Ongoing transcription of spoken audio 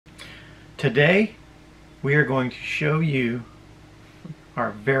Today we are going to show you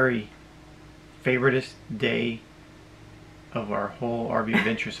our very favoriteest day of our whole RV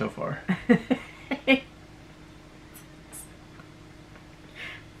adventure so far.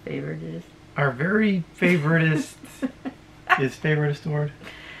 Favoriteest? Our very favoriteest is favoriteest word?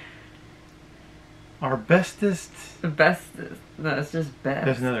 Our bestest. Bestest. No, it's just best.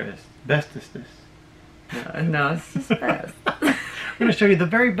 There's another is. Bestestest. No, it's just best. We're going to show you the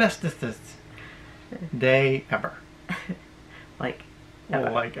very bestestest day ever. Like ever.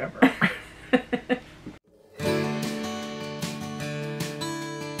 Oh, like ever.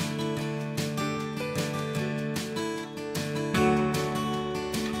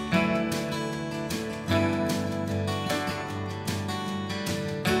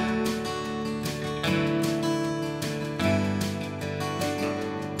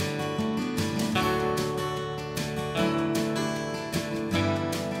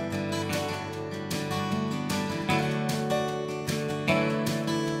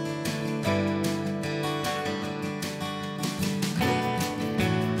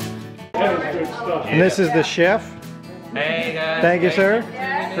 And this is the chef. Hey guys. Thank you, sir.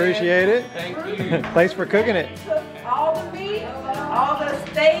 Appreciate it. Thank you. Thanks for cooking it. All the meat, all the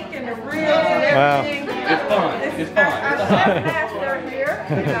steak and the ribs and Wow. everything. It's fun. It's fun. Our chef master here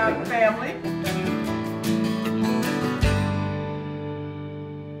in our family.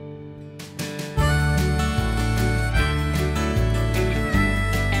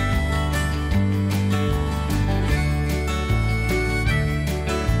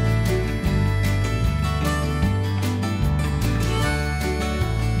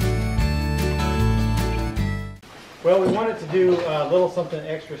 Well, we wanted to do a little something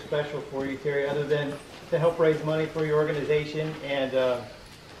extra special for you, Terry, other than to help raise money for your organization. And I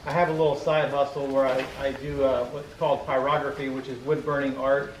have a little side hustle where I do what's called pyrography, which is wood burning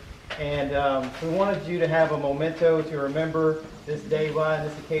art. And we wanted you to have a memento to remember this day by and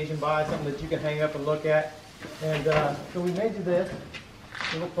this occasion by, something that you can hang up and look at. And so we made you this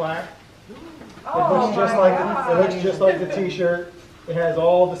little plaque. It looks just like the T-shirt. It has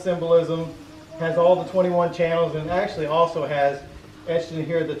all the symbolism. Has all the 21 channels, and actually also has etched in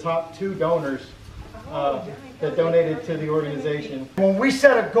here the top 2 donors that donated to the organization. When we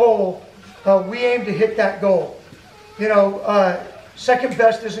set a goal, we aim to hit that goal. You know, second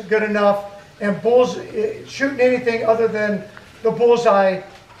best isn't good enough, and shooting anything other than the bullseye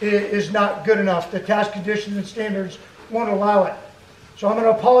is not good enough. The task conditions and standards won't allow it. So I'm going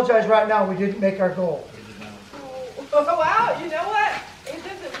to apologize right now, we didn't make our goal. Oh, wow, you know what? It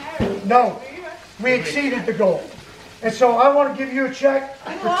doesn't matter. No. We exceeded the goal. And so I want to give you a check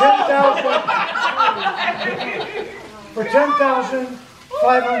for $10,500.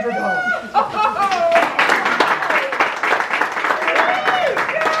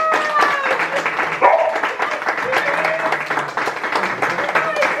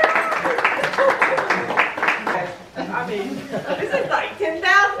 I mean, this is like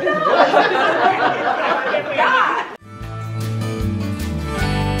 $10,000. God.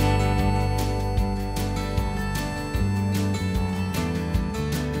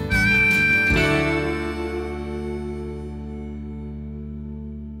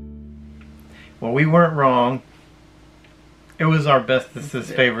 Well, we weren't wrong. It was our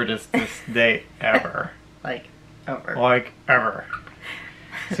bestest, favoriteest day ever. Like ever. Like ever.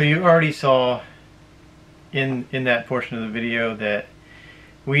 So you already saw in that portion of the video that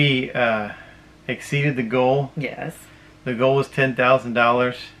we exceeded the goal. Yes. The goal was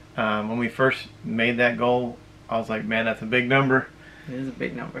 $10,000. When we first made that goal, I was like, man, that's a big number. It is a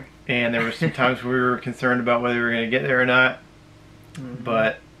big number. And there were some times we were concerned about whether we were going to get there or not.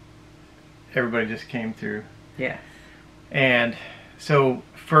 But everybody just came through. Yeah. And so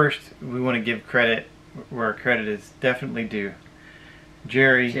first we want to give credit where credit is definitely due.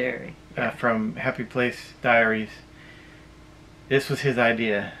 Jerry yeah. From Happy Place Diaries. This was his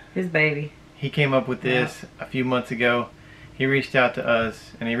idea. His baby. He came up with this a few months ago. He reached out to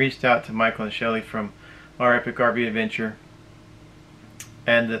us, and he reached out to Michael and Shelley from Our Epic RV Adventure.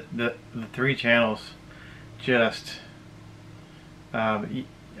 And the 3 channels just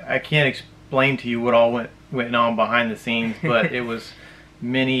I can't explain to you what all went on behind the scenes, but it was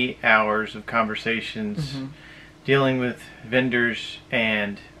many hours of conversations, dealing with vendors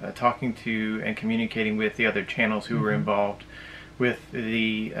and talking to and communicating with the other channels who were involved, with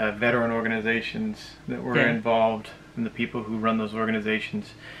the veteran organizations that were involved and the people who run those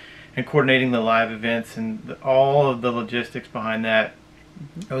organizations, and coordinating the live events and all of the logistics behind that.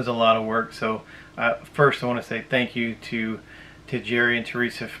 It was a lot of work. So first I want to say thank you to Jerry and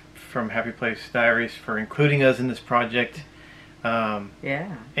Teresa from Happy Place Diaries for including us in this project.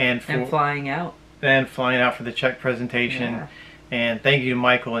 Yeah. and And flying out. flying out for the check presentation. Yeah. And thank you to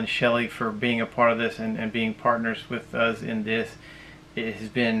Michael and Shelley for being a part of this and being partners with us in this. It has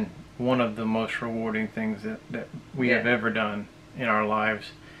been one of the most rewarding things that we have ever done in our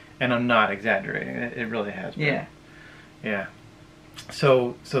lives. And I'm not exaggerating. It really has been. Yeah. Yeah.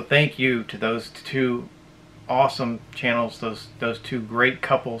 So thank you to those two awesome channels, those two great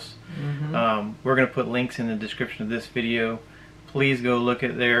couples. We're going to put links in the description of this video. Please go look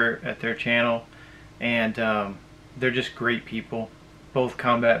at their channel, and they're just great people, both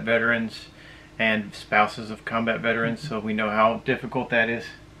combat veterans and spouses of combat veterans, so we know how difficult that is.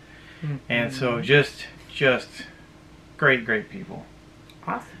 And so just great people.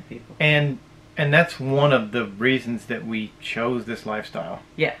 Awesome people. And that's one of the reasons that we chose this lifestyle.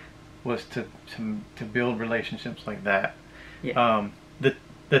 Yeah. Was to build relationships like that. Yeah. The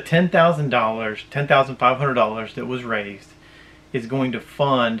 $10,500 that was raised is going to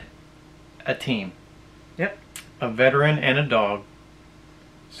fund a team. Yep. A veteran and a dog.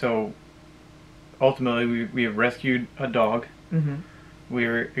 So ultimately we have rescued a dog.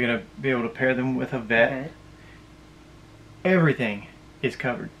 We're going to be able to pair them with a vet. Okay. Everything is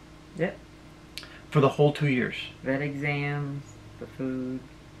covered. Yep. For the whole 2 years. Vet exams, the food,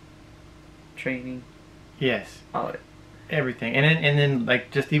 training. Yes. All of it. Everything. And then like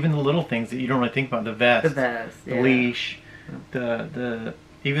just even the little things that you don't really think about. The vest. The vest. The leash. The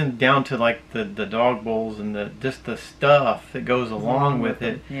even down to like the dog bowls and just the stuff that goes along with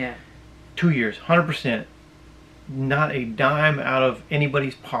it. Yeah. 2 years, 100%. Not a dime out of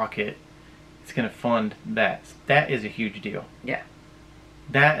anybody's pocket. It's going to fund that. That is a huge deal. Yeah.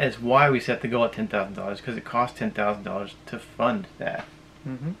 That is why we set the goal at $10,000, because it costs $10,000 to fund that.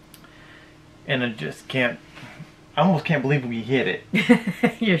 And I just can't. I almost can't believe we hit it.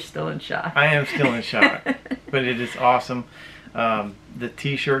 You're still in shock. I am still in shock, but it is awesome. The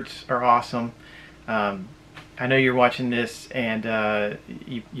T-shirts are awesome. I know you're watching this and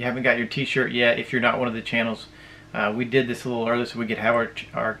you haven't got your T-shirt yet. If you're not one of the channels, we did this a little early so we could have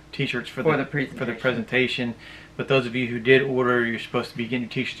our T-shirts for the presentation. But those of you who did order, you're supposed to be getting your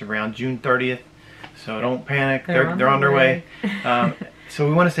T-shirts around June 30th. So don't panic. They're on their way. So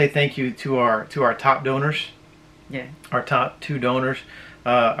we want to say thank you to our top donors. Yeah. Our top two donors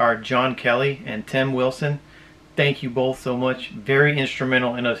are John Kelly and Tim Wilson. Thank you both so much. Very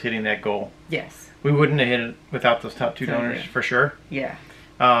instrumental in us hitting that goal. Yes. We wouldn't have hit it without those top two donors, for sure. Yeah.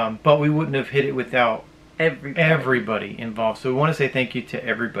 But we wouldn't have hit it without everybody involved. So we want to say thank you to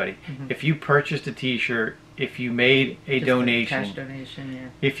everybody. If you purchased a T-shirt, if you made a donation, cash donation, yeah.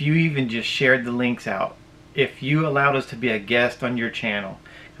 If you even just shared the links out, if you allowed us to be a guest on your channel,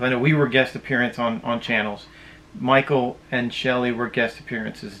 because I know we were guest appearance on channels. Michael and Shelley were guest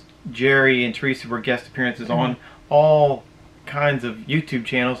appearances. Jerry and Teresa were guest appearances on all kinds of YouTube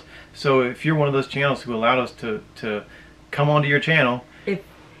channels. So if you're one of those channels who allowed us to come onto your channel,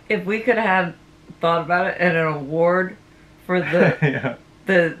 if we could have thought about it, and an award for the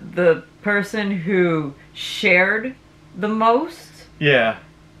the person who shared the most. Yeah,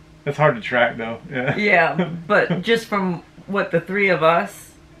 it's hard to track though. Yeah. Yeah, but just from what the three of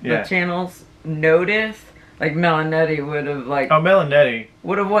us, the channels noticed. Like Mel and Nettie would have Mel and Nettie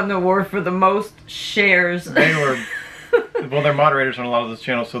would have won the award for the most shares. They were they're moderators on a lot of those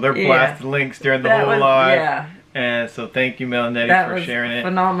channels, so they're blasting links during the whole live. Yeah. And so thank you, Mel and Nettie, for sharing it.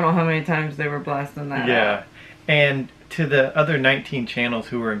 Phenomenal how many times they were blasting that. Yeah. And to the other 19 channels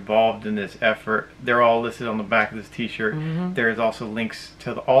who were involved in this effort, they're all listed on the back of this T-shirt. There is also links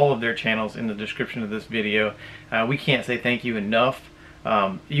to all of their channels in the description of this video. We can't say thank you enough.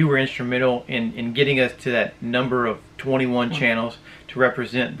 You were instrumental in getting us to that number of 21 channels to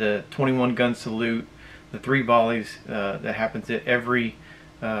represent the 21 gun salute, the 3 volleys that happens at every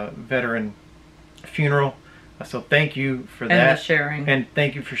veteran funeral. So thank you for that. And the sharing. And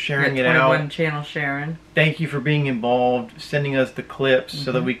thank you for sharing it 21 out. channel sharing. Thank you for being involved, sending us the clips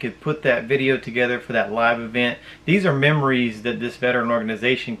so that we could put that video together for that live event. These are memories that this veteran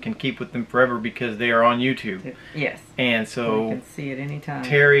organization can keep with them forever because they are on YouTube. Yes. And so you can see it anytime.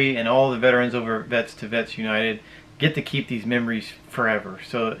 Terry and all the veterans over Vets to Vets United get to keep these memories forever.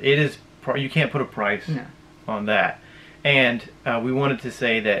 So it is, you can't put a price on that. And we wanted to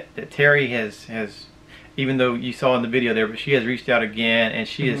say that Terry has, even though you saw in the video there, but she has reached out again, and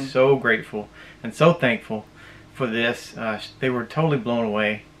she is so grateful and so thankful for this. They were totally blown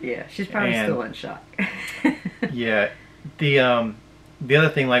away. Yeah, she's probably still in shock. Yeah, the other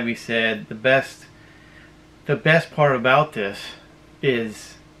thing, like we said, the best part about this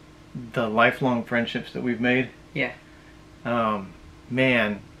is the lifelong friendships that we've made. Yeah.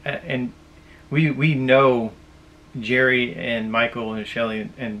 Man, and we know Jerry and Michael and Shelley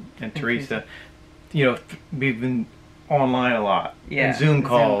and Teresa, you know, we've been online a lot, and Zoom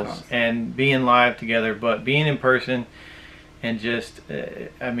calls and being live together, but being in person and just,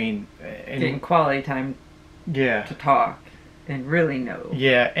 I mean, getting quality time to talk and really know.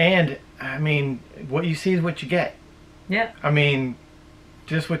 Yeah, and I mean, what you see is what you get. Yeah. I mean,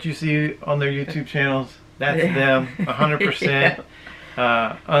 just what you see on their YouTube channels, that's them, 100%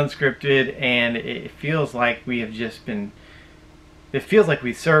 unscripted, and it feels like we have just been. It feels like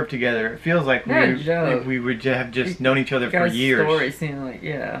we served together. It feels like we would have just known each other for years. Stories seem like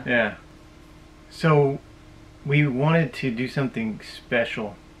Yeah. So we wanted to do something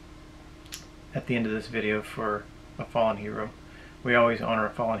special at the end of this video for a fallen hero. We always honor a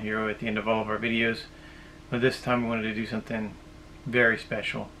fallen hero at the end of all of our videos, but this time we wanted to do something very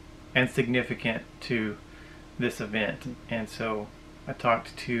special and significant to this event. And so I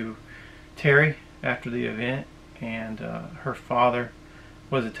talked to Terry after the event, and her father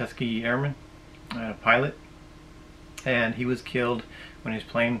was a Tuskegee Airman, a pilot, and he was killed when his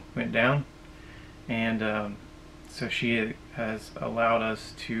plane went down. And so she has allowed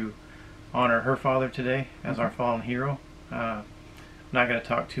us to honor her father today as our fallen hero. I'm not going to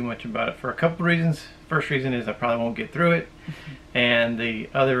talk too much about it for a couple reasons. First reason is I probably won't get through it, and the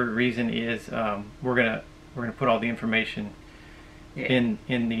other reason is we're gonna put all the information in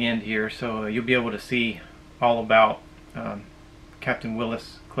the end here, so you'll be able to see all about Captain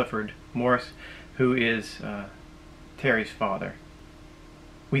Willis Clifford Morris, who is Terry's father.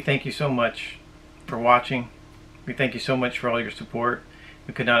 We thank you so much for watching. We thank you so much for all your support.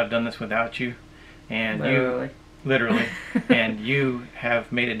 We could not have done this without you, and literally, and you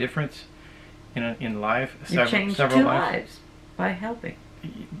have made a difference in life. You changed several lives by helping.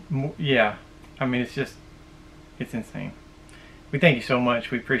 Yeah, I mean, it's insane. We thank you so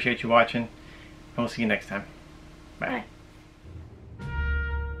much. We appreciate you watching, and we'll see you next time. Bye.